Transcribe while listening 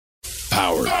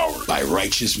Powered by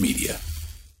Righteous Media.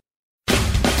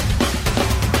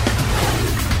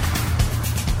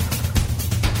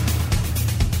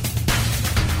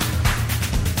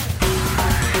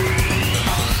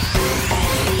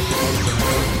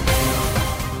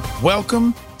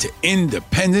 Welcome to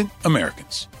Independent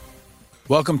Americans.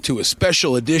 Welcome to a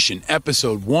special edition,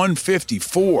 episode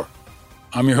 154.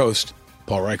 I'm your host,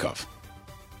 Paul Rieckhoff.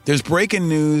 There's breaking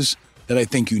news that I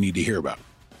think you need to hear about.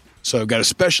 So I've got a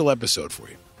special episode for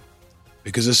you.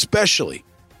 Because especially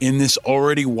in this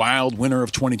already wild winter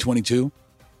of 2022,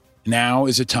 now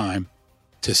is a time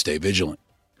to stay vigilant.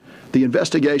 The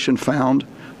investigation found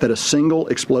that a single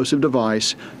explosive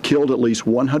device killed at least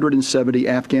 170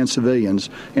 Afghan civilians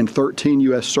and 13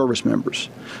 U.S. service members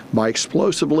by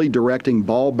explosively directing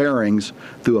ball bearings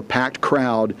through a packed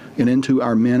crowd and into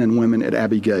our men and women at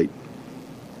Abbey Gate.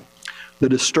 The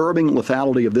disturbing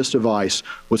lethality of this device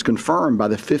was confirmed by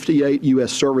the 58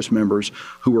 U.S. service members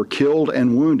who were killed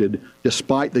and wounded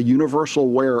despite the universal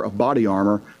wear of body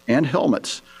armor and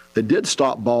helmets that did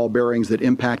stop ball bearings that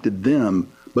impacted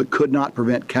them but could not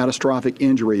prevent catastrophic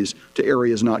injuries to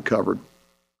areas not covered.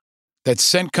 That's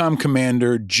CENTCOM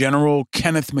Commander General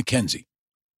Kenneth McKenzie.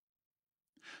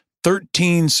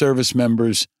 13 service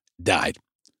members died.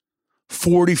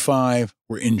 45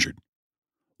 were injured.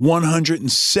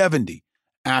 170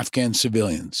 Afghan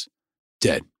civilians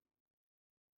dead.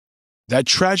 That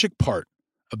tragic part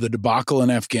of the debacle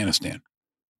in Afghanistan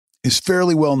is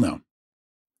fairly well known.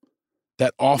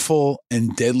 That awful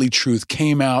and deadly truth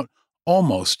came out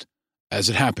almost as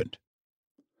it happened.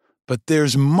 But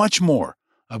there's much more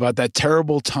about that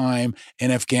terrible time in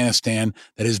Afghanistan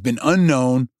that has been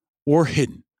unknown or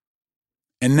hidden.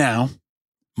 And now,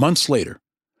 months later,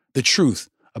 the truth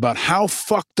about how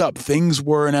fucked up things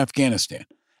were in Afghanistan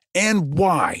and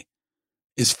why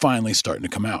is finally starting to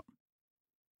come out.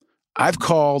 I've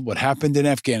called what happened in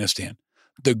Afghanistan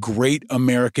the great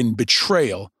American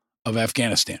betrayal of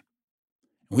Afghanistan.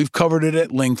 We've covered it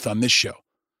at length on this show.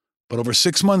 But over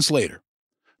 6 months later,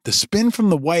 the spin from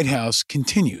the White House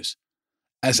continues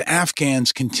as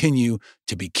Afghans continue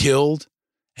to be killed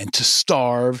and to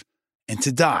starve and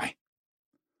to die.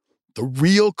 The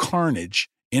real carnage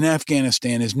in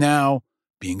Afghanistan is now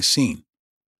being seen.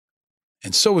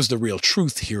 And so is the real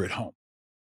truth here at home.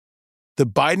 The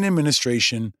Biden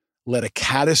administration led a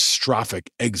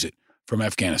catastrophic exit from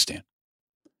Afghanistan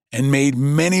and made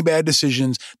many bad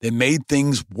decisions that made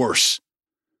things worse.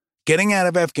 Getting out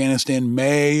of Afghanistan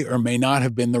may or may not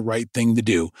have been the right thing to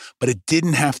do, but it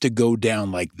didn't have to go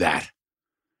down like that.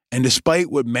 And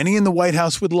despite what many in the White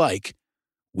House would like,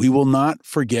 we will not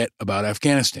forget about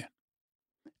Afghanistan.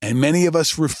 And many of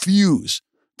us refuse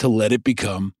to let it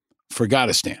become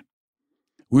Forgotistan.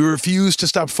 We refuse to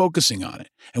stop focusing on it,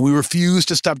 and we refuse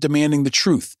to stop demanding the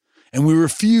truth, and we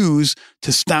refuse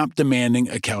to stop demanding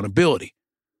accountability,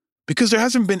 because there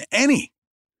hasn't been any.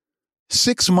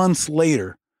 6 months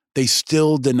later, they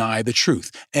still deny the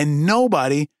truth. And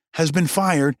nobody has been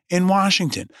fired in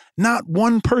Washington. Not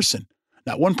one person.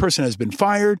 Not one person has been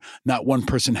fired. Not one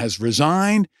person has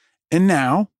resigned. And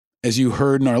now, as you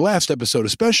heard in our last episode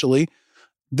especially,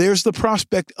 there's the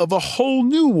prospect of a whole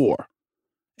new war.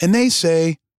 And they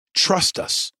say, trust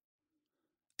us.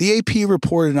 The AP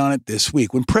reported on it this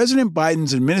week. When President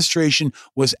Biden's administration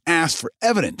was asked for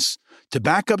evidence to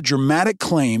back up dramatic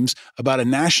claims about a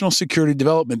national security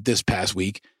development this past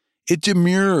week, it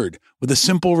demurred with a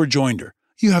simple rejoinder.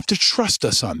 You have to trust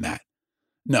us on that.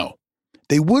 No,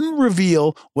 they wouldn't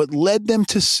reveal what led them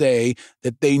to say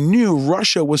that they knew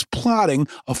Russia was plotting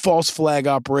a false flag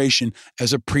operation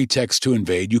as a pretext to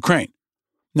invade Ukraine.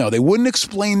 No, they wouldn't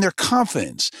explain their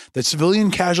confidence that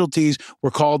civilian casualties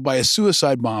were caused by a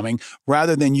suicide bombing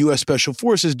rather than U.S. Special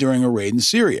Forces during a raid in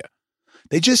Syria.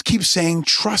 They just keep saying,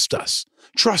 trust us,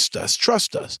 trust us,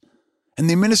 trust us. And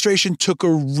the administration took a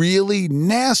really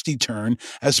nasty turn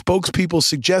as spokespeople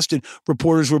suggested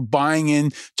reporters were buying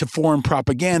into foreign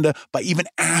propaganda by even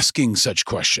asking such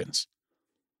questions.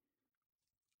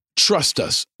 Trust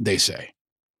us, they say.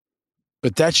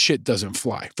 But that shit doesn't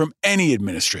fly from any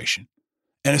administration,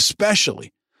 and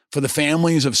especially for the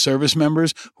families of service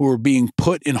members who are being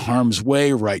put in harm's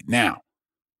way right now.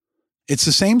 It's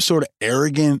the same sort of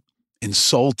arrogant,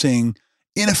 insulting,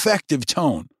 ineffective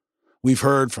tone we've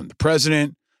heard from the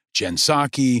president, Jen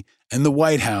Psaki, and the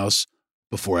White House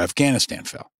before Afghanistan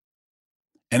fell.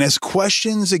 And as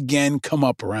questions again come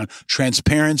up around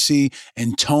transparency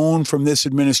and tone from this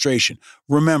administration,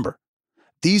 remember,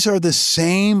 these are the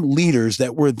same leaders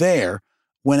that were there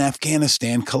when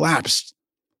Afghanistan collapsed.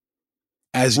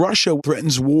 As Russia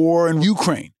threatens war in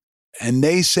Ukraine, and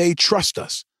they say, trust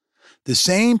us, The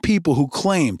same people who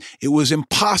claimed it was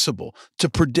impossible to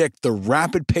predict the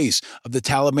rapid pace of the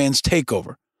Taliban's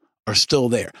takeover are still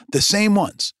there. The same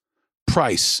ones.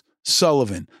 Price,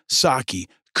 Sullivan, Psaki,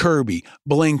 Kirby,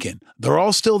 Blinken, they're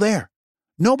all still there.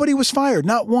 Nobody was fired,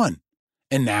 not one.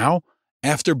 And now,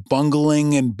 after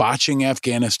bungling and botching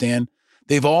Afghanistan,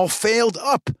 they've all failed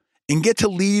up and get to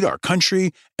lead our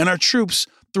country and our troops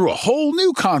through a whole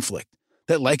new conflict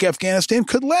that, like Afghanistan,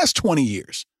 could last 20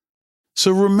 years.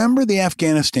 So remember the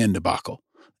Afghanistan debacle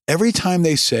every time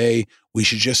they say we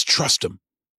should just trust them.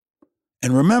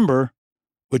 And remember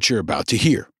what you're about to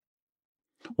hear.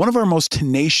 One of our most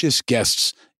tenacious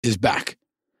guests is back,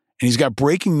 and he's got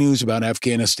breaking news about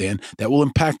Afghanistan that will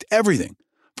impact everything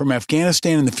from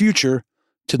Afghanistan in the future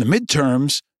to the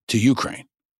midterms to Ukraine.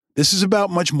 This is about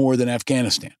much more than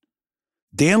Afghanistan.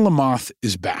 Dan Lamothe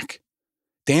is back.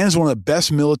 Dan is one of the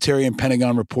best military and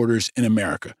Pentagon reporters in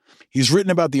America. He's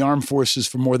written about the armed forces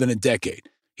for more than a decade.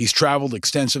 He's traveled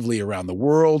extensively around the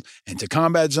world and to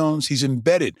combat zones. He's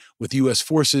embedded with U.S.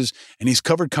 forces, and he's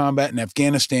covered combat in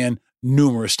Afghanistan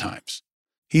numerous times.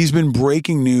 He's been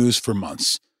breaking news for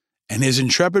months, and his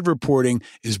intrepid reporting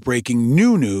is breaking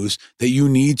new news that you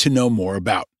need to know more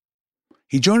about.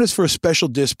 He joined us for a special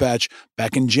dispatch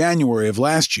back in January of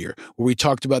last year, where we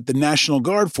talked about the National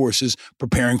Guard forces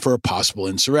preparing for a possible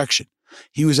insurrection.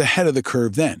 He was ahead of the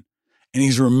curve then, and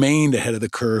he's remained ahead of the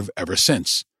curve ever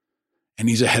since. And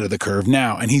he's ahead of the curve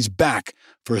now, and he's back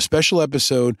for a special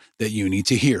episode that you need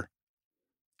to hear.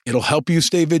 It'll help you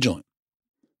stay vigilant,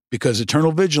 because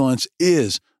eternal vigilance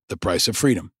is the price of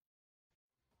freedom.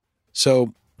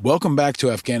 So, welcome back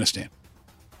to Afghanistan.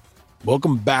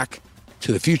 Welcome back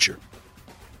to the future.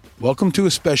 Welcome to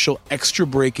a special extra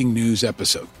breaking news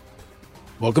episode.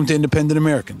 Welcome to Independent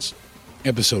Americans,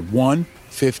 episode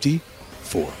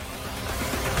 154.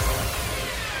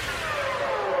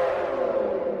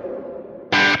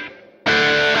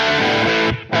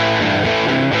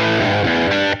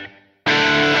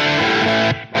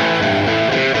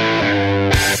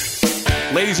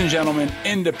 Ladies and gentlemen,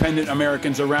 independent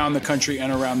Americans around the country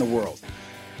and around the world.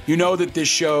 You know that this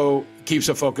show keeps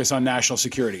a focus on national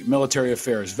security, military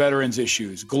affairs, veterans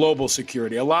issues, global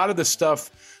security, a lot of the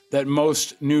stuff that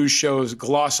most news shows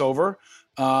gloss over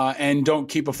and don't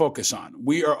keep a focus on.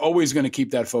 We are always going to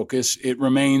keep that focus. It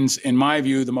remains, in my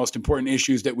view, the most important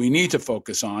issues that we need to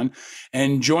focus on.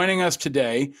 And joining us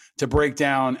today to break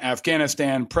down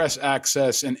Afghanistan, press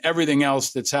access, and everything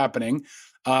else that's happening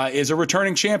is a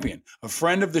returning champion, a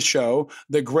friend of the show,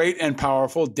 the great and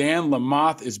powerful Dan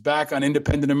Lamothe is back on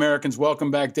Independent Americans. Welcome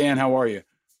back, Dan. How are you?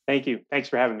 Thank you. Thanks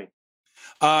for having me.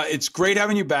 It's great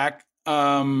having you back.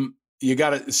 You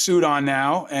got a suit on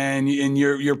now, and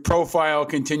your profile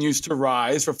continues to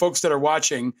rise. For folks that are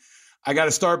watching, I got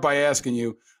to start by asking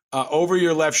you, over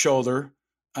your left shoulder,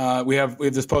 we have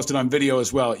this posted on video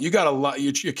as well. You got a lot.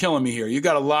 You're killing me here. You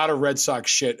got a lot of Red Sox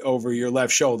shit over your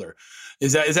left shoulder.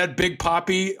 Is that Big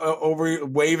Papi over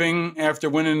waving after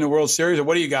winning the World Series, or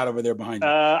what do you got over there behind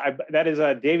you? That is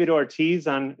David Ortiz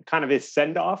on kind of his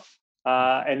send-off.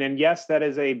 And then, yes, that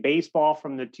is a baseball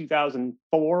from the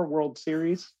 2004 World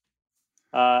Series.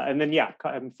 And then, yeah,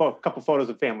 a couple photos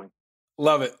of family.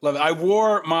 Love it. Love it. I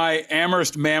wore my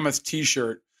Amherst Mammoth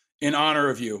T-shirt in honor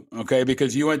of you, okay?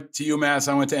 Because you went to UMass,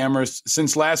 I went to Amherst.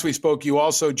 Since last we spoke, you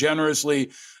also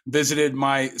generously visited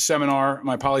my seminar,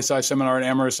 my poli-sci seminar at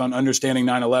Amherst on understanding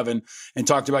 9/11 and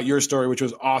talked about your story, which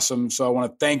was awesome. So I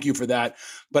want to thank you for that.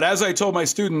 But as I told my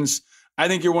students, I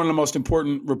think you're one of the most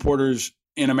important reporters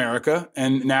in America.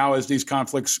 And now as these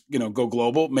conflicts, go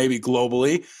global, maybe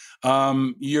globally,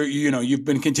 you've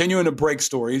been continuing to break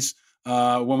stories.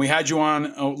 When we had you on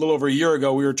a little over a year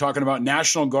ago, we were talking about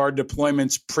National Guard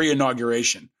deployments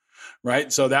pre-inauguration,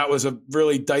 right? So that was a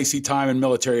really dicey time in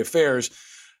military affairs.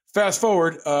 Fast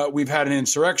forward, we've had an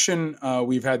insurrection.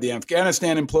 We've had the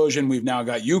Afghanistan implosion. We've now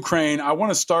got Ukraine. I want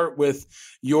to start with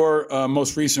your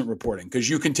most recent reporting, because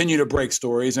you continue to break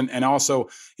stories, and also,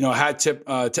 hat tip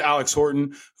to Alex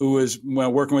Horton, who is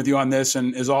working with you on this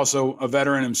and is also a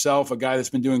veteran himself, a guy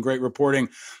that's been doing great reporting.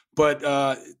 But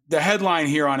the headline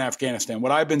here on Afghanistan,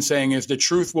 what I've been saying is the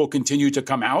truth will continue to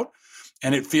come out.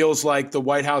 And it feels like the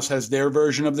White House has their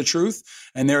version of the truth.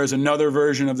 And there is another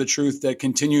version of the truth that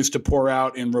continues to pour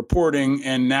out in reporting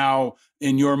and now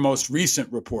in your most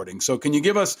recent reporting. So can you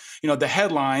give us, the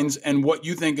headlines and what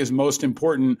you think is most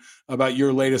important about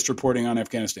your latest reporting on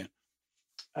Afghanistan?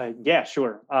 Yeah,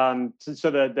 sure. So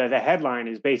the headline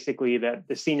is basically that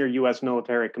the senior U.S.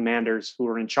 military commanders who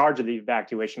were in charge of the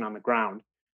evacuation on the ground,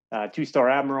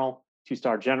 2-star admiral,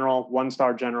 2-star general,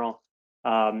 1-star general,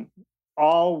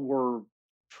 all were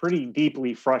pretty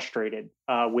deeply frustrated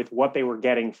with what they were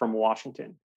getting from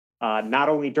Washington. not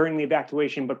only during the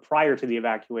evacuation, but prior to the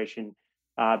evacuation.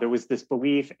 There was this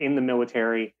belief in the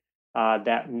military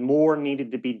that more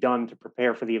needed to be done to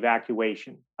prepare for the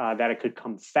evacuation, that it could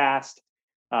come fast,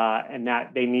 and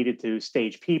that they needed to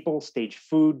stage people, stage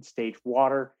food, stage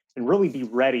water, and really be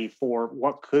ready for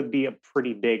what could be a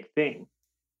pretty big thing.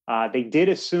 They did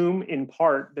assume in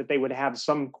part that they would have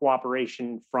some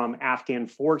cooperation from Afghan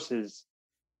forces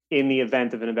in the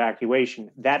event of an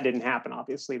evacuation. That didn't happen,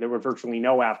 obviously. There were virtually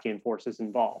no Afghan forces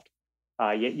involved.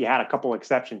 You had a couple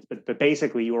exceptions, but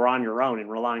basically you were on your own and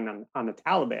relying on the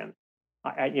Taliban,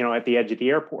 at the edge of the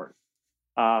airport.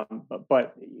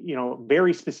 But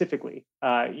very specifically,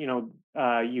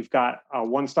 you've got a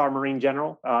one-star Marine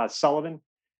General, Sullivan,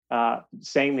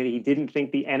 saying that he didn't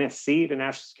think the NSC, the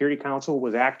National Security Council,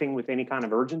 was acting with any kind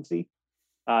of urgency.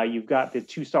 You've got the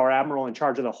two-star admiral in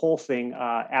charge of the whole thing,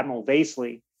 Admiral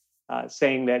Vasely,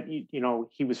 saying that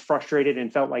he was frustrated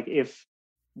and felt like if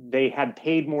they had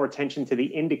paid more attention to the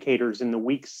indicators in the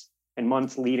weeks and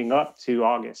months leading up to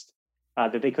August,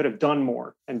 that they could have done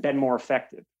more and been more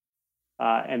effective.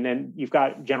 And then you've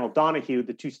got General Donahue,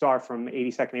 the two-star from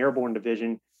 82nd Airborne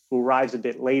Division, who arrives a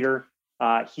bit later.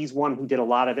 He's one who did a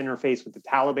lot of interface with the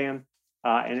Taliban,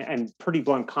 and pretty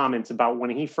blunt comments about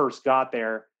when he first got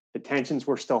there, the tensions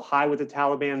were still high with the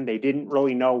Taliban. They didn't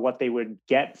really know what they would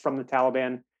get from the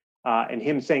Taliban. And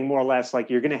him saying more or less like,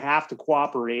 you're going to have to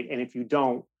cooperate. And if you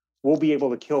don't, we'll be able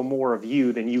to kill more of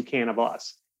you than you can of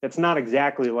us. That's not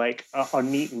exactly like a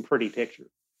neat and pretty picture.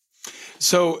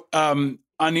 So on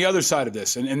the other side of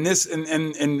this, and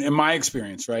in my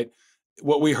experience, right,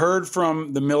 what we heard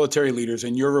from the military leaders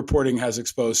and your reporting has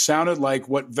exposed sounded like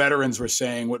what veterans were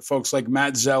saying, what folks like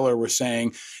Matt Zeller were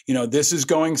saying. This is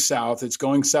going south. It's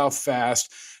going south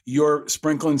fast. You're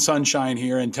sprinkling sunshine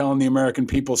here and telling the American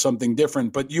people something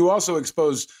different. But you also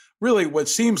exposed really what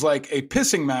seems like a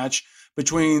pissing match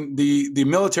between the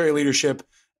military leadership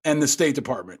and the State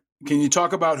Department. Can you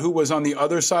talk about who was on the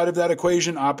other side of that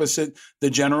equation opposite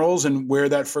the generals and where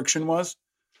that friction was?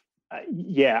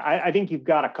 I think you've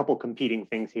got a couple competing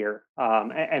things here.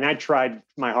 And I tried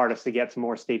my hardest to get some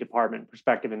more State Department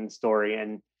perspective in the story.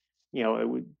 And,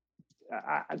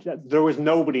 there was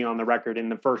nobody on the record in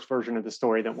the first version of the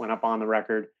story that went up on the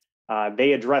record.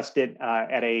 They addressed it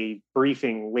at a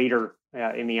briefing later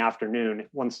in the afternoon,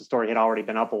 once the story had already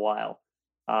been up a while,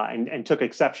 and took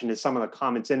exception to some of the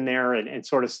comments in there and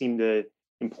sort of seemed to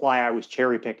imply I was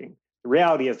cherry picking. The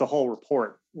reality is the whole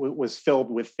report was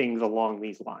filled with things along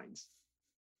these lines.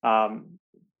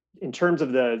 In terms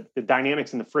of the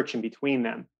dynamics and the friction between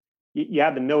them, you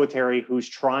have the military who's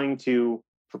trying to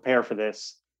prepare for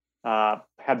this,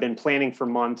 have been planning for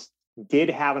months, did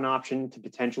have an option to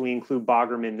potentially include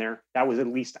Bagram in there. That was at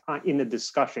least in the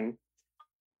discussion.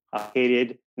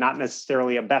 Not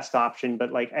necessarily a best option,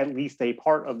 but like at least a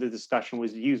part of the discussion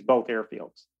was to use both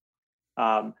airfields.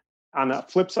 On the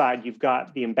flip side, you've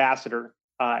got the ambassador,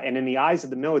 and in the eyes of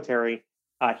the military,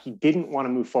 he didn't want to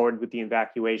move forward with the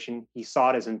evacuation. He saw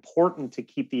it as important to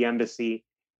keep the embassy.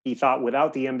 He thought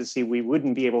without the embassy, we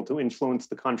wouldn't be able to influence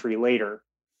the country later.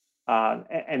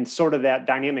 And sort of that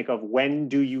dynamic of when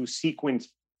do you sequence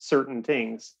certain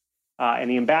things, and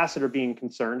the ambassador being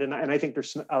concerned. And I think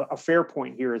there's a fair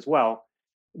point here as well.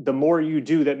 The more you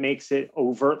do that makes it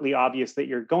overtly obvious that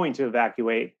you're going to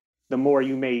evacuate, the more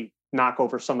you may knock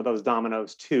over some of those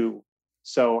dominoes too.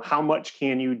 So how much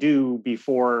can you do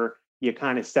before you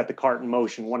kind of set the cart in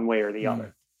motion one way or the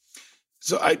other?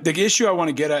 So the issue I want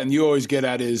to get at, and you always get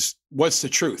at, is what's the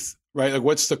truth, right? Like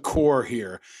what's the core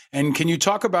here? And can you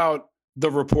talk about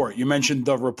the report? You mentioned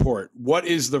the report. What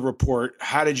is the report?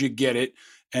 How did you get it?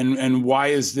 And why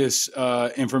is this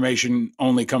information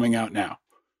only coming out now?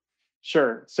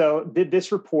 Sure. So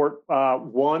this report,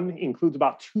 one, includes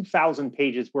about 2,000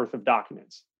 pages worth of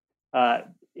documents.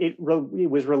 It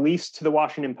was released to the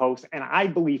Washington Post, and I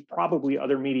believe probably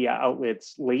other media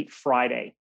outlets late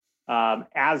Friday,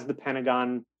 as the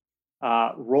Pentagon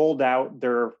rolled out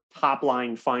their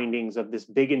top-line findings of this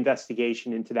big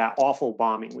investigation into that awful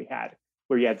bombing we had,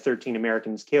 where you had 13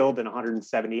 Americans killed and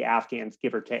 170 Afghans,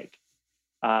 give or take.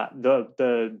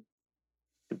 The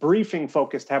briefing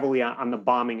focused heavily on the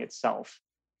bombing itself.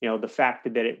 The fact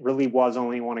that it really was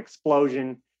only one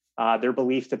explosion, their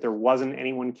belief that there wasn't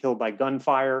anyone killed by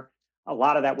gunfire. A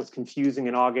lot of that was confusing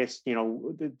in August.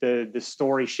 The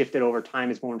story shifted over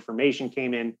time as more information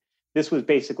came in. This was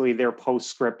basically their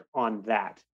postscript on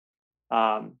that.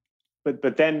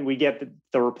 But then we get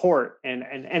the report, and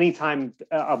anytime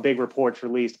a big report's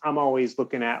released, I'm always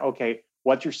looking at, okay,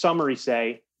 what's your summary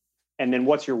say? And then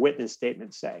what's your witness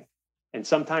statement say? And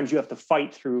sometimes you have to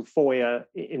fight through FOIA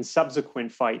in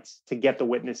subsequent fights to get the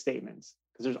witness statements.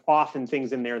 because there's often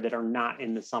things in there that are not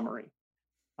in the summary.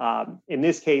 In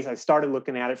this case, I started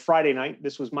looking at it Friday night.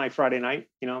 This was my Friday night,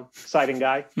 exciting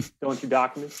guy going through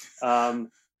documents.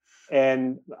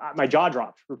 And my jaw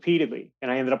dropped repeatedly. And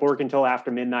I ended up working until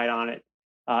after midnight on it.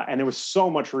 And there was so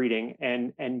much reading,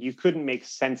 and you couldn't make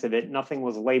sense of it. Nothing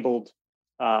was labeled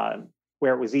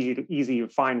where it was easy to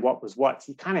find what was what.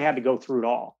 So you kind of had to go through it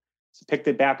all. So picked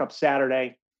it back up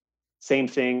Saturday, same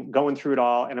thing, going through it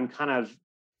all. And I'm kind of,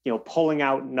 pulling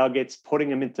out nuggets, putting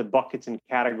them into buckets and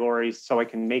categories so I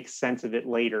can make sense of it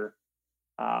later.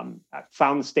 I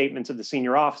found the statements of the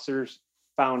senior officers,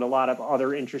 found a lot of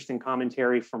other interesting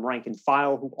commentary from rank and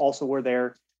file who also were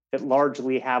there that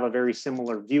largely have a very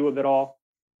similar view of it all.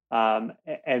 And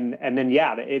then,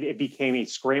 it became a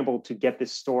scramble to get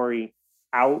this story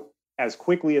out as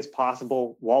quickly as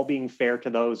possible while being fair to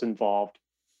those involved,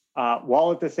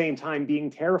 while at the same time being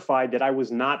terrified that I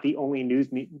was not the only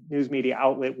news media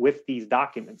outlet with these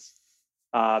documents.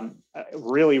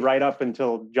 Really right up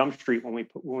until Jump Street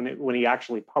when he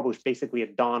actually published basically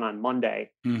at dawn on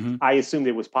Monday, I assumed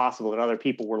it was possible that other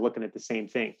people were looking at the same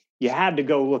thing. You had to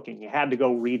go looking, you had to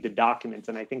go read the documents.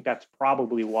 And I think that's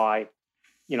probably why,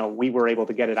 we were able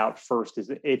to get it out first, is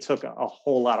it took a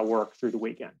whole lot of work through the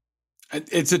weekend.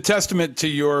 It's a testament to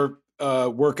your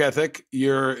work ethic,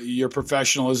 your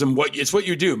professionalism. It's what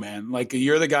you do, man. Like,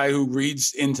 you're the guy who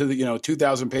reads into the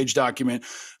 2,000-page document,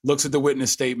 looks at the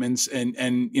witness statements,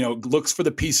 and looks for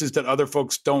the pieces that other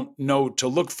folks don't know to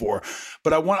look for.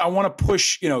 But I want to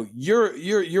push.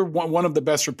 You're one of the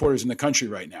best reporters in the country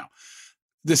right now.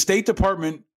 The State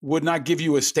Department would not give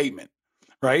you a statement,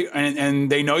 right? And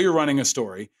they know you're running a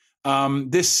story.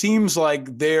 This seems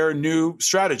like their new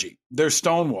strategy. They're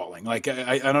stonewalling. Like,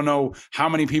 I don't know how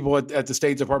many people at the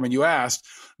State Department you asked,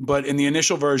 but in the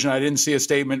initial version, I didn't see a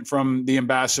statement from the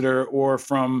ambassador or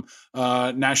from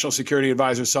National Security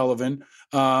Advisor Sullivan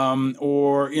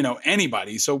or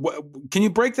anybody. So can you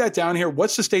break that down here?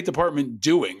 What's the State Department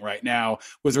doing right now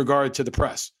with regard to the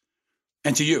press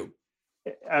and to you?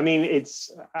 I mean,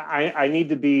 I need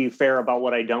to be fair about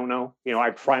what I don't know. I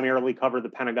primarily cover the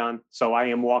Pentagon, so I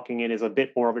am walking in as a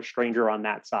bit more of a stranger on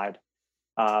that side.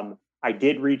 I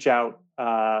did reach out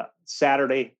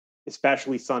Saturday,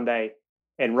 especially Sunday,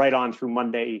 and right on through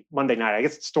Monday night. I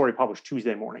guess the story published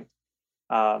Tuesday morning.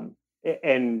 And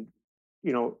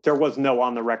there was no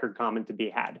on the record comment to be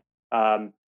had.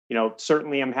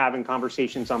 Certainly I'm having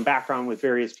conversations on background with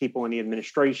various people in the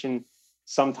administration.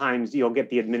 Sometimes you'll get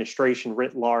the administration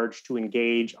writ large to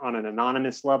engage on an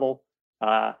anonymous level.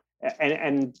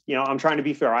 And I'm trying to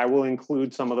be fair. I will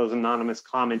include some of those anonymous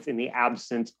comments in the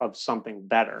absence of something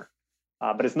better.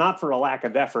 But it's not for a lack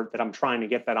of effort that I'm trying to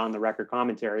get that on the record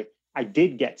commentary. I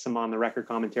did get some on the record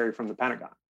commentary from the Pentagon.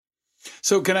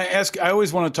 So can I ask, I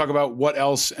always want to talk about what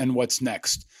else and what's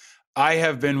next. I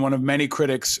have been one of many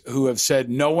critics who have said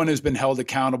no one has been held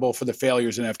accountable for the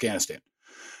failures in Afghanistan.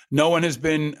 No one has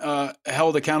been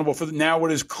held accountable for now what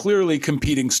is clearly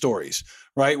competing stories,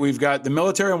 right? We've got the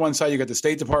military on one side, you got the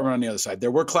State Department on the other side.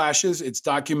 There were clashes. It's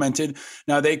documented.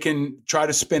 Now they can try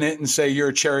to spin it and say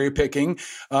you're cherry picking.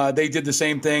 They did the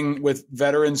same thing with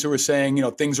veterans who were saying,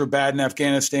 things were bad in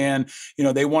Afghanistan.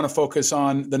 They want to focus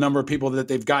on the number of people that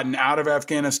they've gotten out of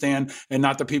Afghanistan and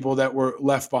not the people that were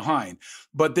left behind.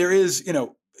 But there is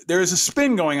a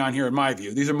spin going on here in my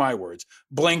view. These are my words.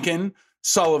 Blinken,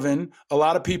 Sullivan, a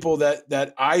lot of people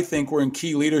that I think were in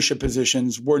key leadership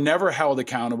positions were never held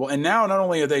accountable. And now not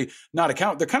only are they not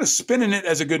accountable, they're kind of spinning it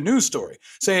as a good news story,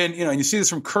 saying, and you see this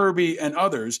from Kirby and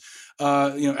others,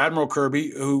 Admiral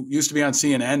Kirby, who used to be on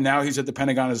CNN, now he's at the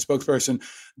Pentagon as a spokesperson.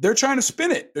 They're trying to spin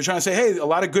it. They're trying to say, hey, a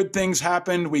lot of good things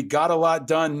happened. We got a lot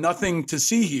done. Nothing to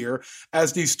see here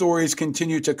as these stories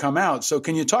continue to come out. So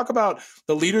can you talk about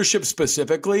the leadership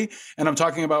specifically? And I'm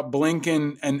talking about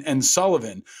Blinken and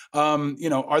Sullivan.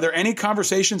 Are there any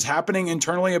conversations happening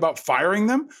internally about firing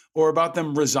them or about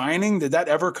them resigning? Did that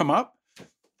ever come up?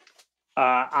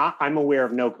 I'm aware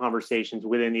of no conversations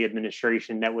within the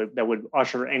administration that would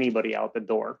usher anybody out the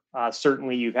door.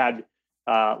 Certainly, you've had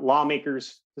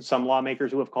some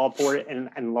lawmakers who have called for it,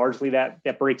 and largely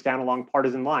that breaks down along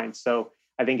partisan lines. So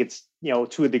I think it's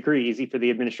to a degree easy for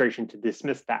the administration to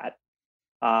dismiss that.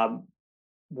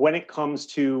 When it comes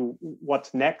to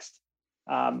what's next,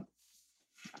 I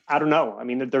don't know. I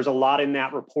mean, there's a lot in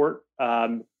that report.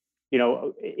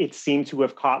 It seemed to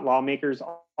have caught lawmakers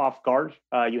off guard.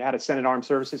 You had a Senate Armed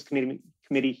Services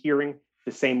Committee hearing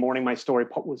the same morning my story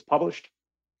was published.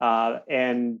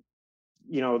 And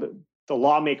the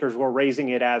lawmakers were raising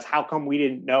it as, how come we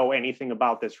didn't know anything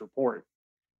about this report?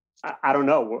 I don't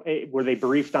know. Were they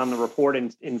briefed on the report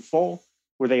in full?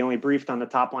 Were they only briefed on the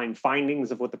top line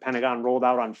findings of what the Pentagon rolled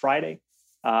out on Friday?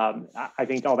 I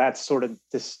think all that's sort of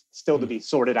still to be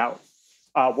sorted out.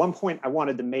 One point I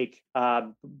wanted to make,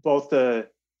 give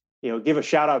a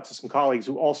shout out to some colleagues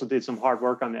who also did some hard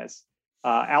work on this.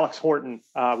 Alex Horton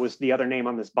was the other name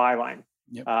on this byline.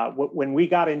 Yep. When we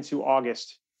got into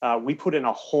August, we put in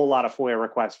a whole lot of FOIA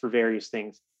requests for various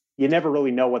things. You never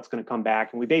really know what's going to come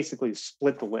back. And we basically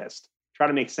split the list, try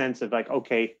to make sense of like,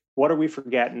 okay, what are we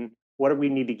forgetting? What do we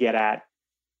need to get at?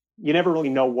 You never really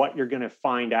know what you're going to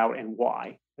find out and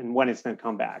why and when it's going to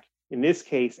come back. In this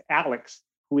case, Alex,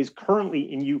 who is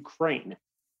currently in Ukraine,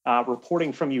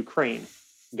 reporting from Ukraine,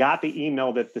 got the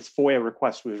email that this FOIA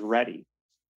request was ready.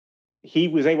 He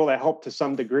was able to help to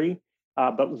some degree,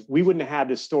 but we wouldn't have had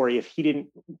this story if he didn't,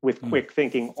 with quick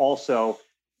thinking, also,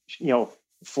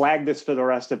 flag this for the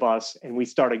rest of us, and we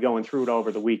started going through it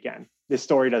over the weekend. This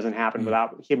story doesn't happen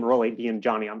without him really being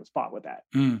Johnny on the spot with that.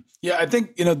 Yeah, I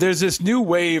think, there's this new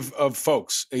wave of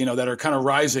folks, that are kind of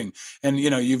rising. And,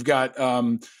 you've got,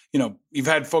 you've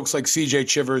had folks like CJ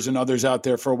Chivers and others out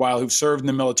there for a while who've served in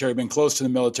the military, been close to the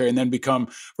military, and then become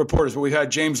reporters. But we've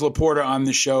had James Laporta on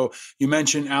the show. You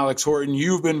mentioned Alex Horton.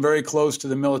 You've been very close to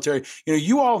the military.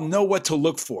 You all know what to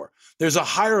look for. There's a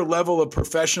higher level of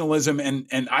professionalism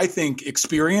and I think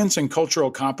experience and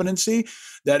cultural competency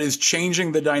that is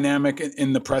changing the dynamic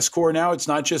in the press corps now. It's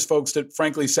not just folks that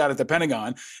frankly sat at the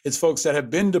Pentagon. It's folks that have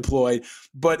been deployed,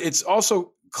 but it's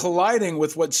also colliding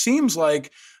with what seems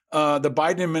like the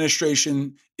Biden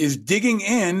administration is digging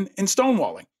in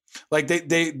stonewalling. Like they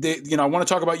I want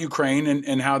to talk about Ukraine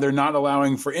and how they're not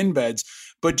allowing for embeds.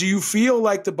 But do you feel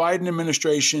like the Biden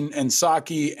administration and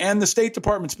Psaki and the State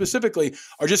Department specifically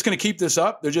are just going to keep this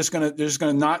up? They're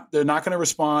not going to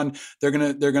respond. They're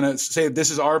going to say,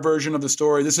 this is our version of the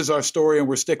story. This is our story and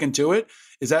we're sticking to it.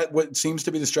 Is that what seems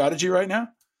to be the strategy right now?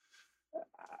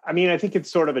 I mean, I think it's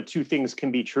sort of a two things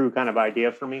can be true kind of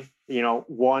idea for me.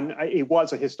 One, it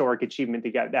was a historic achievement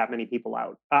to get that many people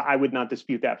out. I would not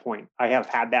dispute that point. I have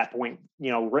had that point,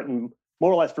 written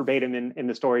more or less verbatim in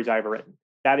the stories I've written.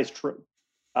 That is true.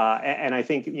 And I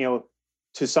think,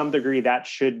 to some degree, that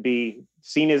should be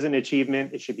seen as an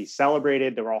achievement. It should be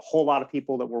celebrated. There were a whole lot of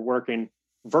people that were working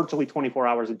virtually 24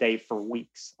 hours a day for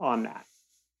weeks on that.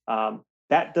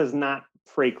 That does not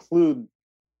preclude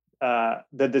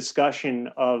the discussion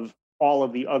of all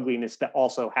of the ugliness that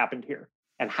also happened here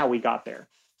and how we got there.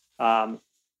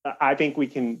 I think we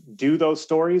can do those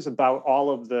stories about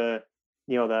all of the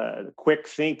quick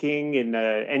thinking and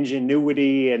the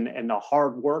ingenuity and the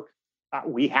hard work.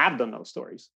 We have done those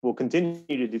stories. We'll continue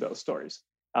to do those stories,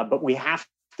 but we have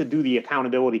to do the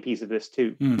accountability piece of this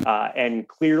too. And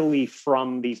clearly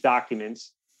from these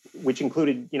documents, which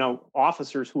included,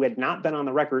 officers who had not been on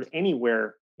the record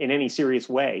anywhere in any serious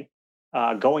way,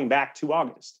 going back to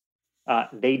August,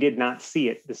 they did not see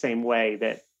it the same way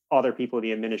that other people in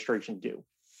the administration do.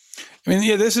 I mean,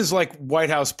 yeah, this is like White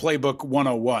House Playbook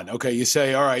 101. Okay, you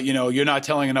say, all right, you're not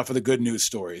telling enough of the good news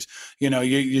stories.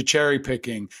 You're cherry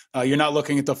picking. You're not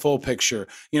looking at the full picture.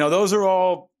 Those are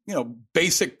all,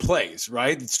 basic plays,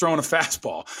 right? It's throwing a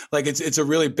fastball. Like it's a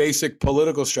really basic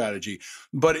political strategy.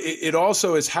 But it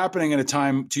also is happening at a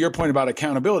time, to your point about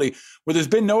accountability, where there's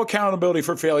been no accountability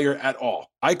for failure at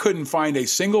all. I couldn't find a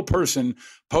single person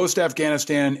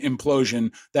post-Afghanistan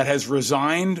implosion that has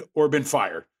resigned or been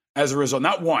fired as a result,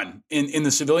 not one in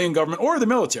the civilian government or the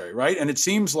military, right? And it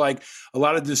seems like a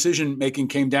lot of decision-making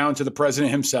came down to the president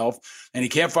himself, and he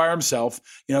can't fire himself.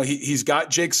 He's got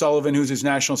Jake Sullivan, who's his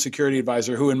national security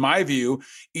advisor, who in my view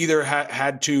either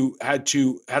had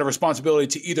a responsibility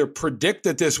to either predict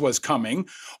that this was coming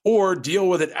or deal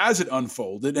with it as it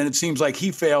unfolded. And it seems like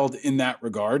he failed in that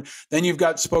regard. Then you've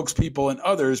got spokespeople and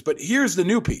others, but here's the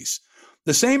new piece.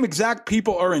 The same exact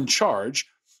people are in charge.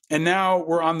 And now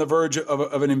we're on the verge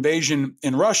of an invasion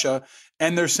in Russia,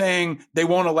 and they're saying they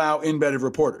won't allow embedded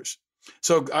reporters.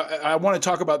 So I want to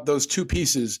talk about those two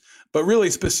pieces, but really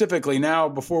specifically now,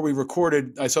 before we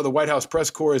recorded, I saw the White House press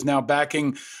corps is now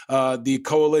backing the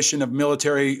coalition of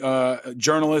military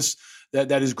journalists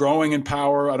that is growing in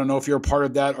power. I don't know if you're a part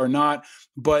of that or not,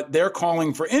 but they're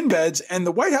calling for embeds, and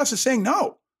the White House is saying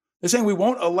no. They're saying we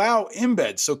won't allow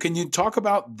embeds. So can you talk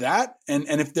about that? And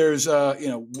if there's,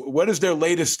 what is their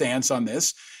latest stance on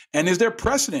this? And is there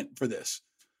precedent for this?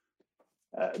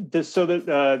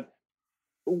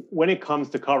 When it comes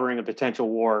to covering a potential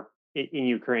war in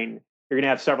Ukraine, you're going to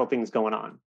have several things going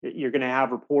on. You're going to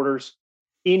have reporters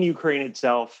in Ukraine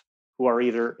itself who are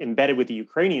either embedded with the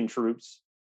Ukrainian troops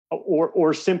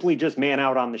or simply just man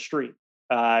out on the street.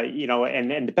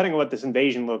 And depending on what this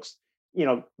invasion looks,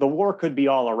 the war could be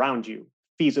all around you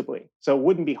feasibly. So it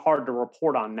wouldn't be hard to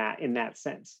report on that in that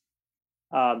sense.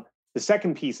 The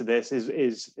second piece of this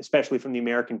is especially from the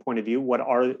American point of view, what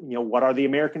are the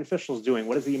American officials doing?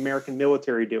 What is the American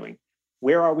military doing?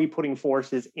 Where are we putting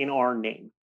forces in our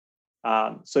name?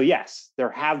 So yes,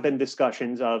 there have been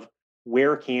discussions of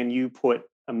where can you put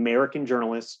American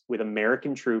journalists with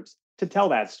American troops to tell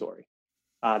that story.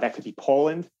 That could be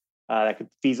Poland. That could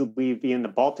feasibly be in the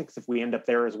Baltics if we end up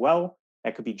there as well.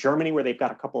 That could be Germany, where they've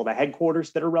got a couple of the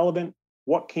headquarters that are relevant.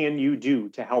 What can you do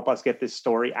to help us get this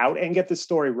story out and get this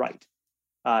story right?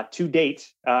 To date,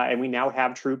 and we now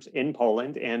have troops in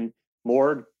Poland and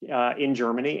more in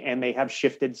Germany, and they have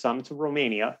shifted some to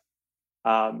Romania.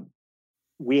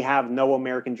 We have no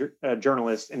American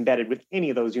journalists embedded with any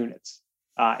of those units.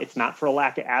 It's not for a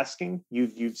lack of asking.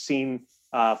 You've seen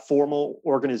formal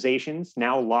organizations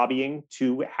now lobbying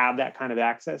to have that kind of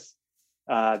access.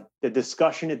 The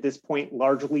discussion at this point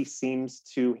largely seems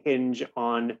to hinge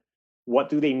on what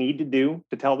do they need to do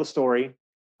to tell the story,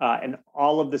 and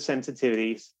all of the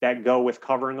sensitivities that go with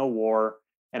covering a war.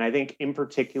 And I think in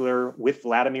particular with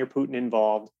Vladimir Putin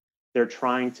involved, they're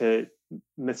trying to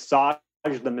massage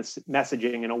the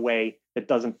messaging in a way that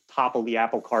doesn't topple the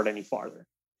apple cart any farther.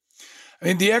 I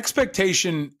mean, the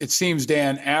expectation, it seems,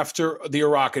 Dan, after the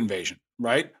Iraq invasion,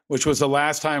 right, which was the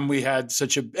last time we had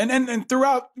such a, and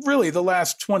throughout really the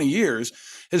last 20 years,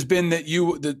 has been that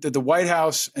the White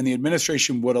House and the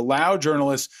administration would allow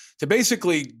journalists to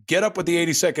basically get up with the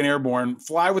 82nd Airborne,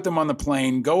 fly with them on the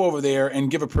plane, go over there and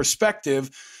give a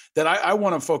perspective that I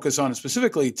want to focus on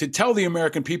specifically to tell the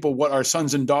American people what our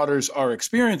sons and daughters are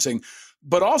experiencing,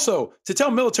 but also to tell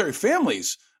military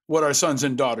families what our sons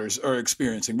and daughters are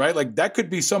experiencing, right? Like that could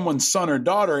be someone's son or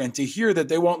daughter, and to hear that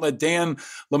they won't let Dan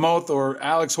Lamothe or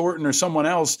Alex Horton or someone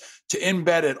else to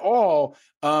embed at all,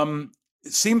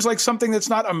 it seems like something that's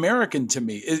not American to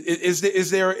me. Has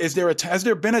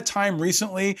there been a time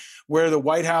recently where the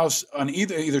White House on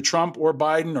either Trump or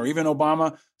Biden or even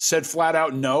Obama said flat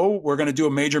out, no, we're going to do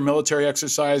a major military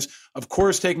exercise, of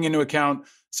course, taking into account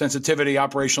sensitivity,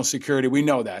 operational security, we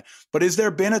know that. But has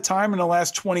there been a time in the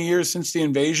last 20 years since the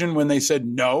invasion when they said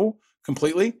no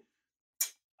completely?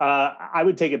 I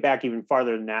would take it back even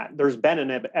farther than that. There's been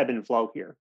an ebb and flow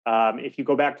here. If you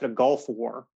go back to the Gulf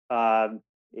War,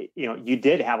 you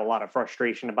did have a lot of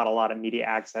frustration about a lot of media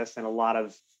access and a lot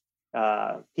of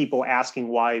people asking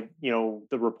why,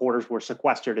 the reporters were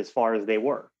sequestered as far as they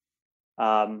were.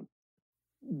 The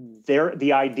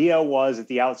idea was at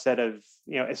the outset of,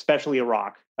 especially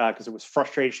Iraq, because it was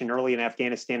frustration early in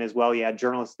Afghanistan as well. You had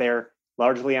journalists there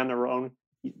largely on their own.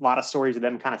 A lot of stories of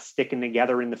them kind of sticking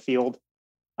together in the field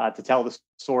to tell the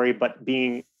story, but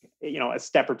being, a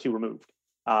step or two removed.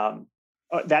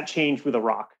 That changed with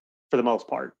Iraq for the most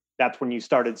part. That's when you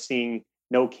started seeing,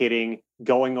 no kidding,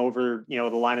 going over, the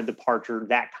line of departure,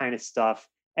 that kind of stuff.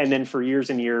 And then for years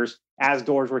and years, as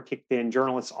doors were kicked in,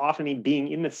 journalists often being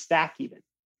in the stack even.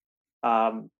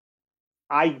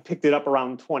 I picked it up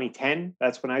around 2010.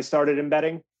 That's when I started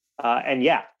embedding. And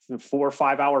 4 or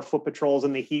 5 hour foot patrols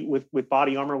in the heat with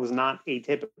body armor was not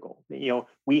atypical.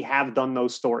 We have done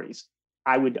those stories.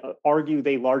 I would argue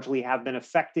they largely have been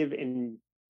effective in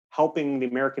helping the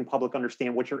American public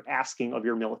understand what you're asking of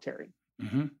your military.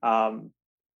 Mm-hmm.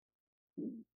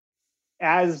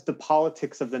 As the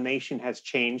politics of the nation has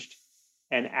changed,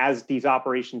 and as these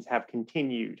operations have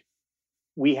continued,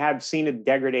 we have seen a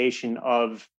degradation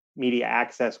of media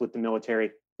access with the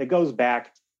military that goes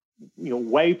back,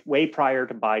 way prior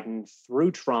to Biden,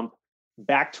 through Trump,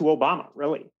 back to Obama,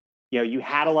 really. You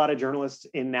had a lot of journalists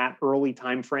in that early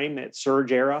time frame, that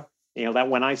surge era, that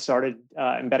when I started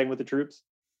embedding with the troops.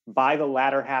 By the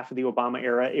latter half of the Obama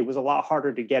era, it was a lot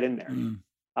harder to get in there.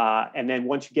 And then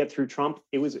once you get through Trump,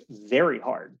 it was very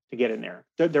hard to get in there.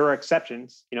 There are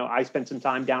exceptions. I spent some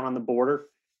time down on the border,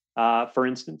 for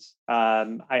instance.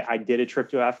 I did a trip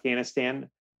to Afghanistan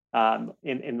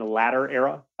in the latter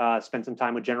era, spent some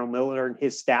time with General Miller and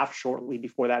his staff shortly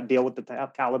before that deal with the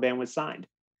Taliban was signed.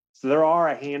 So there are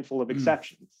a handful of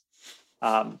exceptions.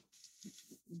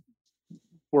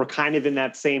 We're kind of in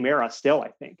that same era still, I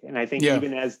think. And I think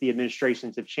even as the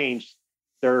administrations have changed,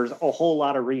 there's a whole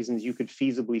lot of reasons you could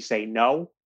feasibly say no,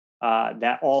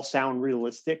 that all sound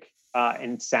realistic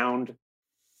and sound,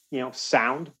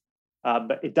 sound,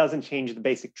 but it doesn't change the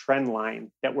basic trend line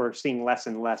that we're seeing less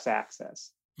and less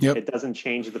access. Yep. It doesn't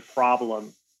change the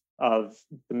problem of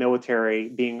the military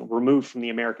being removed from the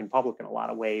American public in a lot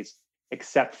of ways,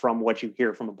 except from what you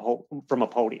hear from a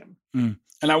podium. Mm.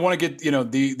 And I want to get,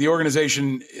 the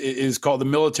organization is called the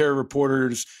Military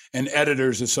Reporters and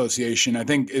Editors Association. I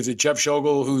think, is it Jeff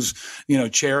Schogel who's,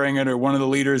 chairing it, or one of the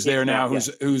leaders there now,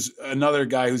 who's another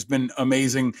guy who's been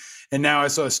amazing. And now I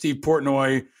saw Steve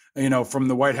Portnoy from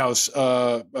the White House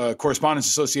Correspondents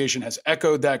Association has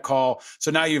echoed that call.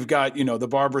 So now you've got, the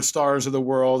Barbara Starrs of the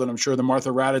world, and I'm sure the Martha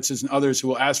Raditzes and others who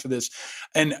will ask for this.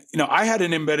 And, I had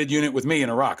an embedded unit with me in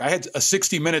Iraq. I had a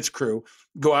 60 Minutes crew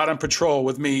go out on patrol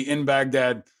with me in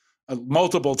Baghdad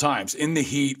multiple times in the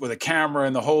heat with a camera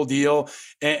and the whole deal.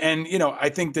 And I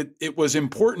think that it was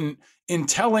important in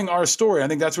telling our story. I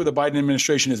think that's where the Biden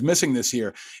administration is missing this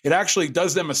year. It actually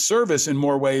does them a service in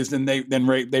more ways than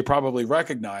they probably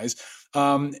recognize.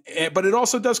 But it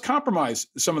also does compromise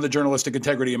some of the journalistic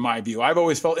integrity, in my view. I've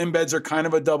always felt embeds are kind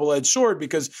of a double-edged sword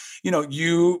because,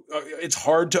 it's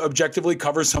hard to objectively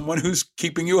cover someone who's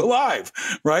keeping you alive,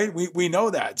 right? We know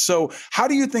that. So how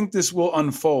do you think this will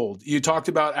unfold? You talked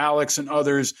about Alex and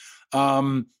others.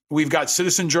 We've got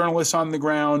citizen journalists on the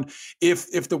ground.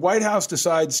 If the White House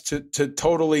decides to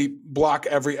totally block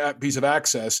every piece of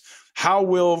access, how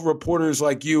will reporters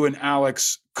like you and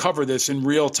Alex cover this in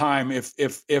real time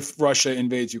if Russia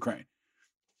invades Ukraine?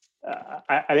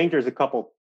 I think there's a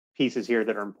couple pieces here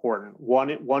that are important.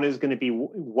 One is going to be,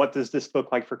 what does this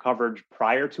look like for coverage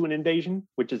prior to an invasion,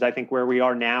 which is, I think, where we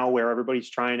are now, where everybody's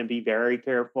trying to be very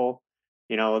careful.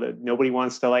 That nobody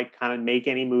wants to kind of make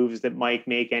any moves that might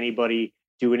make anybody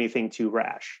do anything too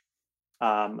rash.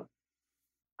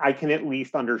 I can at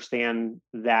least understand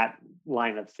that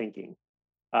line of thinking.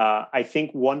 I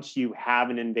think once you have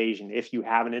an invasion, if you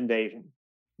have an invasion,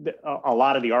 a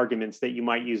lot of the arguments that you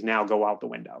might use now go out the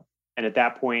window. And at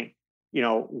that point,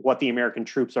 what the American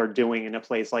troops are doing in a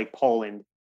place like Poland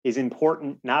is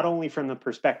important, not only from the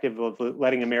perspective of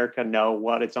letting America know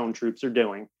what its own troops are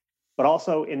doing, but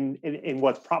also in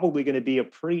what's probably going to be a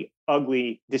pretty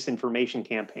ugly disinformation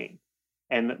campaign.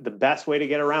 And the best way to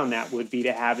get around that would be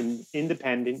to have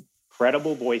independent,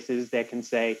 credible voices that can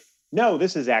say, no,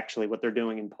 this is actually what they're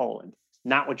doing in Poland,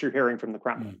 not what you're hearing from the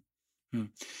Kremlin.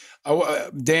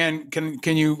 Dan,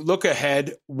 can you look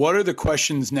ahead? What are the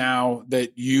questions now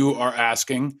that you are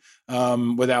asking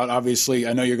without, obviously,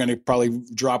 I know you're going to probably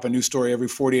drop a new story every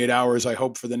 48 hours, I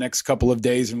hope, for the next couple of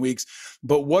days and weeks.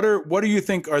 But what do you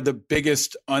think are the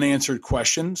biggest unanswered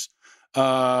questions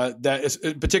that is,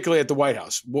 particularly at the White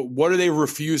House? What are they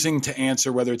refusing to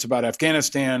answer, whether it's about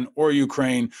Afghanistan or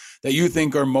Ukraine, that you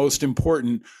think are most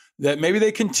important, that maybe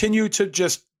they continue to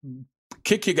just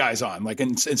kick you guys on,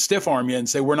 and stiff arm you and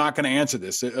say, we're not going to answer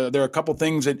this? There are a couple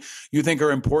things that you think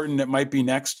are important that might be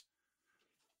next?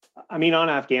 I mean, on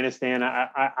Afghanistan,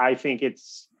 I think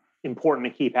it's important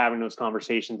to keep having those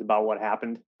conversations about what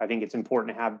happened. I think it's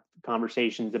important to have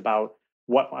conversations about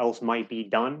what else might be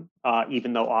done,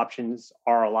 even though options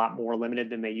are a lot more limited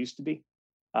than they used to be,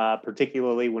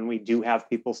 particularly when we do have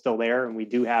people still there and we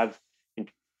do have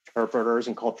interpreters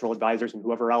and cultural advisors and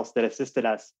whoever else that assisted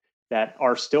us that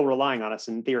are still relying on us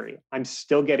in theory. I'm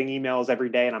still getting emails every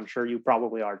day, and I'm sure you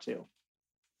probably are too.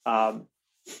 On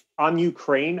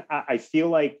Ukraine, I feel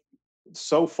like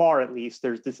so far, at least,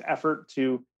 there's this effort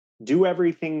to do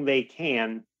everything they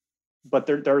can, but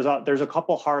there's a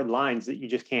couple hard lines that you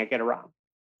just can't get around.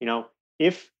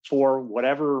 If for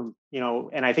whatever,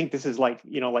 and I think this is like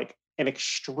an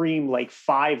extreme,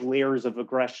 5 layers of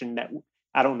aggression that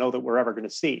I don't know that we're ever going to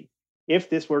see. If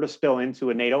this were to spill into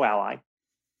a NATO ally,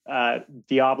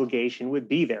 the obligation would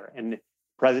be there. And the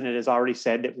president has already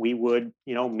said that we would,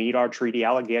 meet our treaty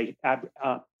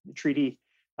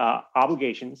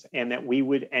obligations, and that we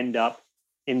would end up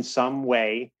in some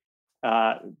way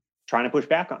trying to push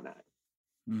back on that.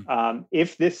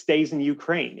 If this stays in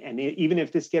Ukraine, and even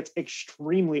if this gets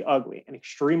extremely ugly and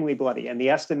extremely bloody, and the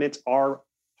estimates are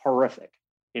horrific,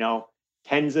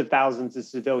 tens of thousands of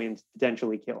civilians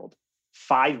potentially killed,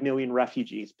 5 million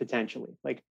refugees potentially,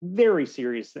 very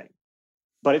serious thing,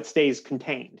 but it stays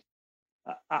contained.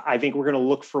 I think we're going to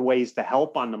look for ways to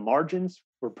help on the margins.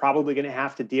 We're probably going to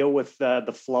have to deal with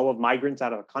the flow of migrants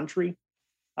out of the country.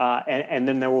 And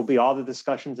then there will be all the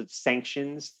discussions of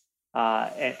sanctions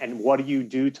and what do you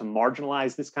do to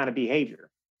marginalize this kind of behavior.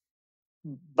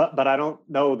 But I don't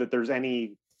know that there's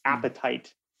any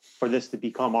appetite for this to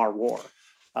become our war.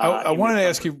 I want to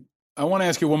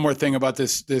ask you one more thing about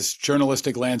this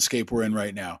journalistic landscape we're in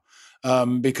right now,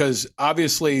 because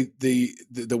obviously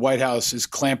the White House is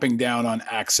clamping down on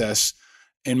access.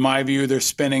 In my view, they're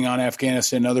spinning on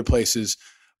Afghanistan and other places.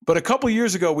 But a couple of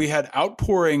years ago, we had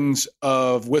outpourings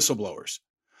of whistleblowers.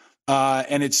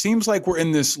 And it seems like we're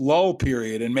in this lull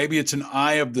period, and maybe it's an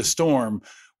eye of the storm,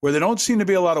 where there don't seem to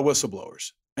be a lot of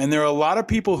whistleblowers. And there are a lot of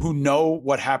people who know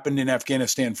what happened in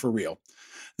Afghanistan for real.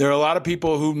 There are a lot of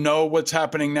people who know what's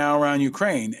happening now around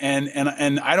Ukraine. And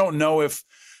I don't know if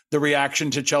the reaction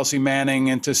to Chelsea Manning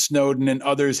and to Snowden and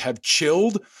others have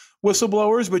chilled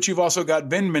whistleblowers, but you've also got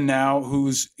Vindman now,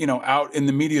 who's, out in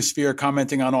the media sphere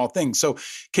commenting on all things. So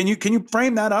can you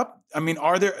frame that up? I mean,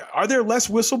 are there less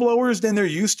whistleblowers than there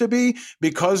used to be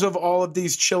because of all of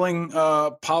these chilling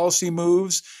policy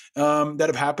moves that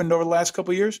have happened over the last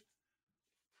couple of years?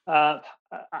 I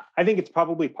think it's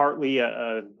probably partly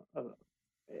a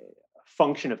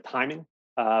function of timing,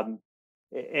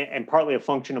 and partly a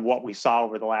function of what we saw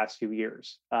over the last few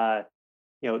years.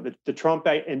 The Trump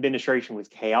administration was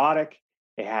chaotic.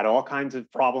 It had all kinds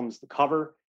of problems to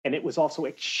cover, and it was also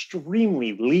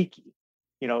extremely leaky.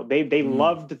 They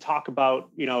loved to talk about,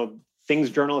 things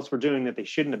journalists were doing that they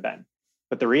shouldn't have been.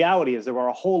 But the reality is there were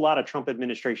a whole lot of Trump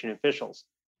administration officials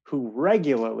who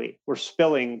regularly were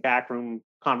spilling backroom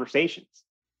conversations.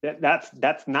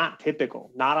 That's not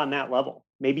typical, not on that level.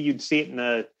 Maybe you'd see it in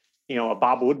a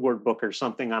Bob Woodward book or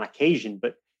something on occasion,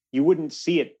 but you wouldn't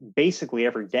see it basically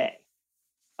every day.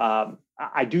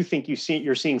 I do think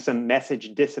you're seeing some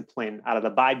message discipline out of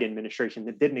the Biden administration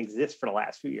that didn't exist for the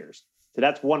last few years. So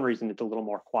that's one reason it's a little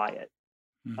more quiet.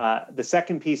 The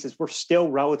second piece is we're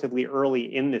still relatively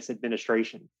early in this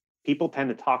administration. People tend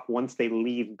to talk once they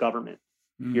leave government.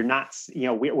 You're not,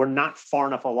 we're not far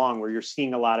enough along where you're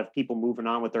seeing a lot of people moving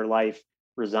on with their life,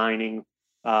 resigning,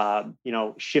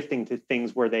 shifting to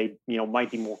things where they, might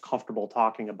be more comfortable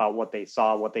talking about what they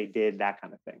saw, what they did, that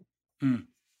kind of thing.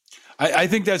 I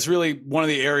think that's really one of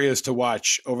the areas to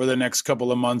watch over the next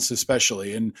couple of months,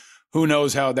 especially. And who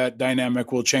knows how that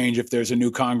dynamic will change if there's a new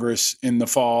Congress in the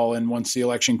fall and once the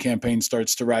election campaign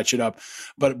starts to ratchet up.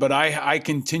 But I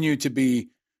continue to be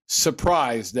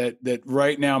surprised that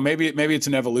right now, maybe it's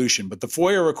an evolution, but the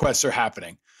FOIA requests are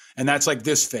happening. And that's like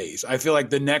this phase. I feel like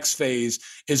the next phase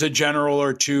is a general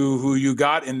or two who you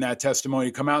got in that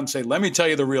testimony come out and say, let me tell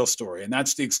you the real story. And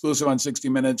that's the exclusive on 60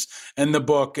 Minutes and the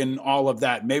book and all of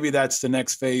that. Maybe that's the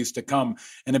next phase to come.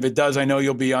 And if it does, I know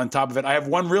you'll be on top of it. I have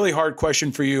one really hard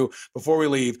question for you before we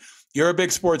leave. You're a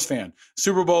big sports fan.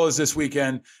 Super Bowl is this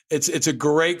weekend. It's a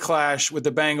great clash with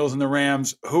the Bengals and the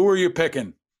Rams. Who are you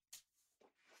picking?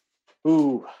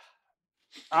 Ooh,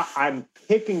 I'm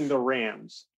picking the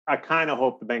Rams. I kind of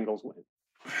hope the Bengals win.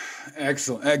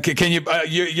 Excellent. Can you?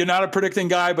 You're not a predicting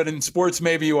guy, but in sports,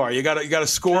 maybe you are. You got a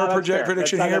score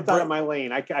prediction here. That's out of my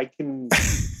lane. I can.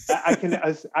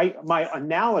 My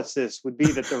analysis would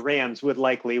be that the Rams would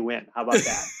likely win. How about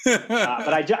that?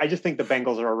 But I just think the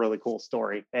Bengals are a really cool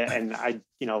story, and I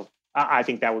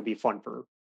think that would be fun for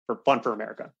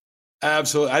America.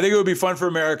 Absolutely. I think it would be fun for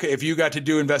America if you got to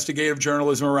do investigative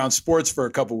journalism around sports for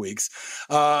a couple weeks.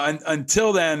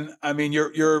 Until then, I mean,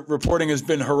 your reporting has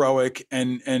been heroic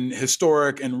and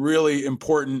historic and really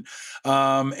important.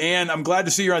 And I'm glad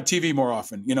to see you're on TV more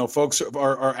often. Folks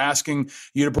are asking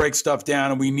you to break stuff down,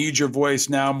 and we need your voice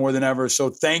now more than ever. So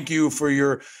thank you for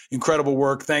your incredible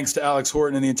work. Thanks to Alex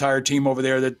Horton and the entire team over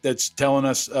there that's telling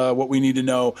us what we need to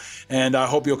know. And I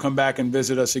hope you'll come back and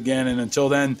visit us again. And until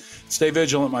then, stay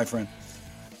vigilant, my friend.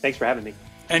 Thanks for having me.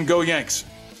 And go Yanks.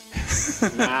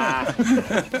 Nah.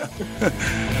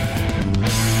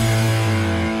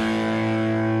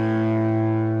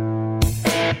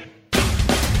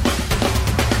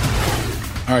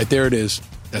 All right, there it is.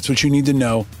 That's what you need to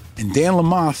know. And Dan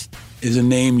Lamothe is a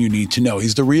name you need to know.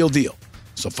 He's the real deal.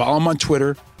 So follow him on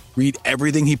Twitter, read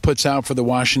everything he puts out for the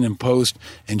Washington Post,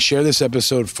 and share this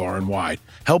episode far and wide.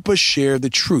 Help us share the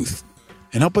truth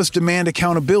and help us demand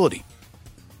accountability.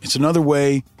 It's another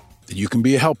way that you can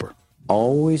be a helper.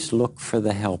 Always look for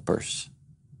the helpers.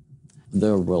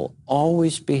 There will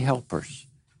always be helpers,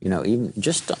 even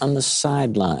just on the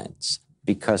sidelines.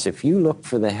 Because if you look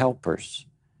for the helpers,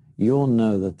 you'll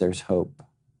know that there's hope.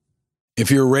 If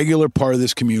you're a regular part of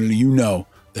this community, you know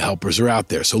the helpers are out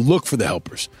there. So look for the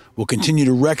helpers. We'll continue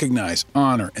to recognize,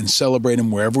 honor, and celebrate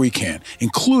them wherever we can,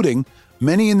 including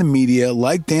many in the media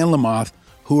like Dan Lamothe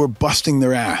who are busting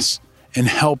their ass and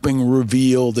helping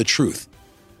reveal the truth.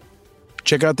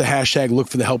 Check out the hashtag Look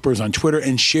for the Helpers on Twitter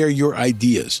and share your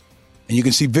ideas. And you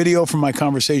can see video from my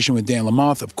conversation with Dan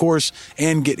Lamothe, of course,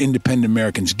 and get Independent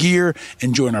Americans gear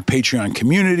and join our Patreon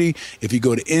community if you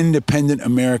go to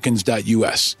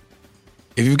independentamericans.us.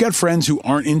 If you've got friends who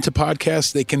aren't into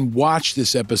podcasts, they can watch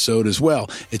this episode as well.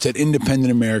 It's at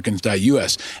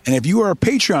independentamericans.us. And if you are a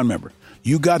Patreon member,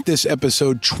 you got this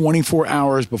episode 24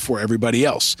 hours before everybody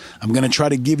else. I'm going to try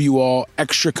to give you all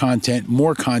extra content,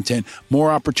 more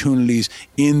opportunities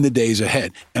in the days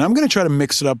ahead. And I'm going to try to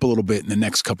mix it up a little bit in the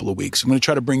next couple of weeks. I'm going to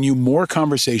try to bring you more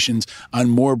conversations on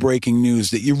more breaking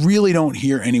news that you really don't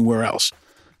hear anywhere else.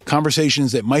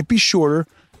 Conversations that might be shorter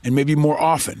and maybe more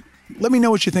often, let me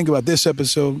know what you think about this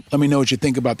episode. Let me know what you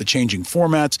think about the changing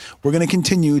formats. We're going to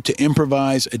continue to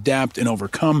improvise, adapt, and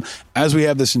overcome as we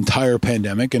have this entire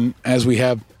pandemic and as we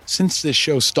have since this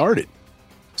show started.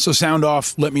 So sound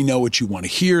off. Let me know what you want to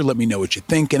hear. Let me know what you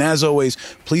think. And as always,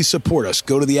 please support us.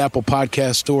 Go to the Apple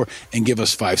Podcast Store and give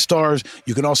us 5 stars.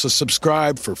 You can also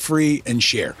subscribe for free and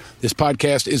share. This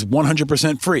podcast is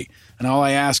 100% free. And all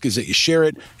I ask is that you share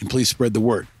it and please spread the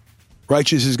word.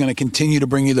 Righteous is going to continue to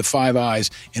bring you the 5 eyes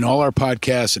in all our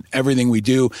podcasts and everything we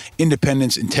do: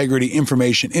 independence, integrity,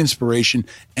 information, inspiration,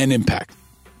 and impact.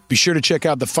 Be sure to check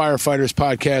out the Firefighters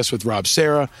podcast with Rob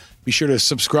Serra. Be sure to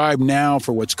subscribe now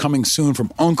for what's coming soon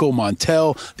from Uncle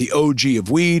Montel, the OG of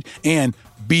weed, and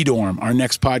B-Dorm. Our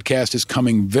next podcast is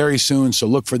coming very soon, so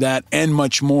look for that and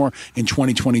much more in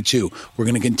 2022. We're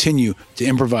going to continue to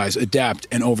improvise, adapt,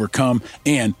 and overcome,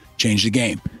 and change the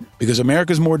game. Because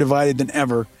America's more divided than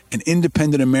ever, and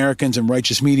independent Americans and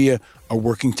righteous media are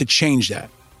working to change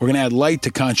that. We're going to add light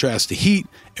to contrast the heat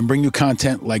and bring you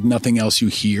content like nothing else you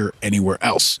hear anywhere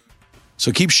else.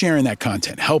 So keep sharing that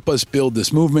content. Help us build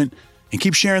this movement and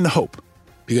keep sharing the hope,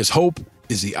 because hope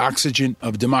is the oxygen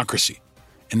of democracy.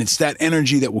 And it's that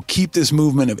energy that will keep this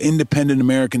movement of independent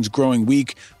Americans growing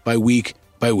week by week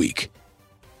by week.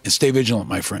 And stay vigilant,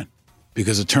 my friend,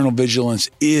 because eternal vigilance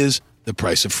is the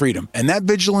price of freedom. And that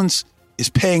vigilance is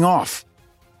paying off.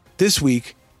 This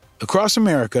week, across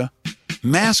America,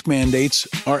 mask mandates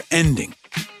are ending.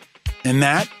 And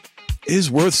that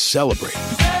is worth celebrating.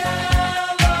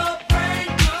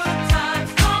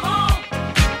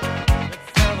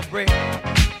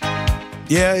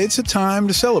 Yeah, it's a time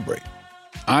to celebrate.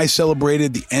 I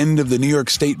celebrated the end of the New York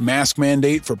State mask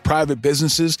mandate for private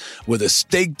businesses with a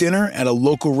steak dinner at a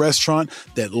local restaurant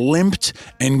that limped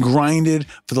and grinded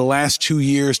for the last 2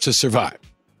 years to survive.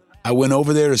 I went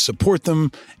over there to support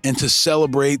them and to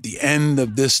celebrate the end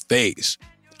of this phase.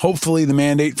 Hopefully the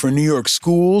mandate for New York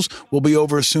schools will be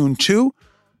over soon too.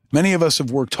 Many of us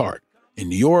have worked hard in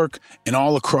New York and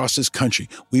all across this country.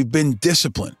 We've been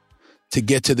disciplined to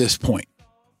get to this point.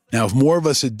 Now, if more of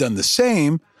us had done the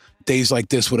same, days like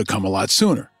this would have come a lot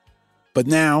sooner. But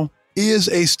now is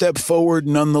a step forward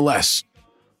nonetheless.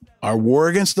 Our war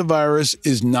against the virus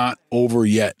is not over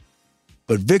yet,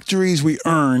 but victories we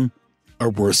earn are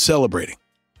worth celebrating.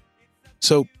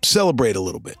 So celebrate a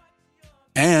little bit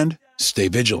and stay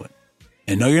vigilant.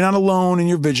 And no, you're not alone in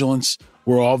your vigilance.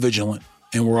 We're all vigilant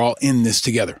and we're all in this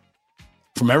together.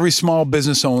 From every small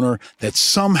business owner that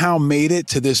somehow made it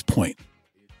to this point,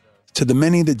 to the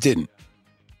many that didn't.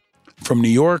 From New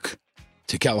York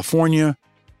to California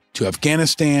to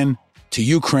Afghanistan to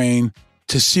Ukraine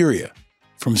to Syria.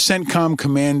 From CENTCOM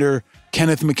Commander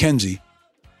Kenneth McKenzie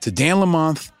to Dan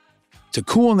Lamont to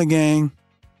Kool and the Gang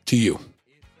to you.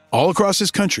 All across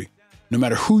this country, no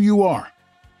matter who you are,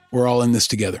 we're all in this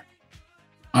together.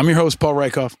 I'm your host, Paul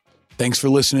Rieckhoff. Thanks for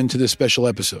listening to this special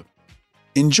episode.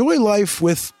 Enjoy life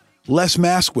with less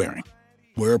mask wearing,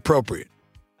 where appropriate.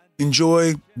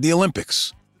 Enjoy the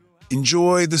Olympics.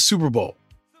 Enjoy the Super Bowl.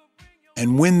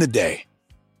 And win the day.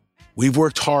 We've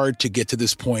worked hard to get to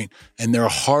this point, and there are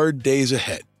hard days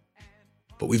ahead.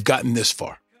 But we've gotten this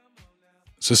far.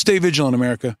 So stay vigilant,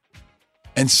 America,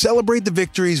 and celebrate the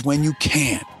victories when you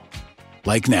can,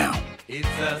 like now. It's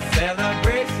a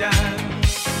celebration.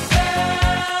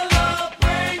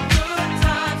 Celebrate good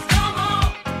times. Come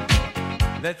on.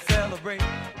 Let's celebrate.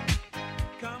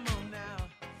 Come on now.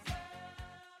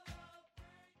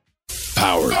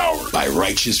 Powered by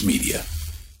Righteous Media.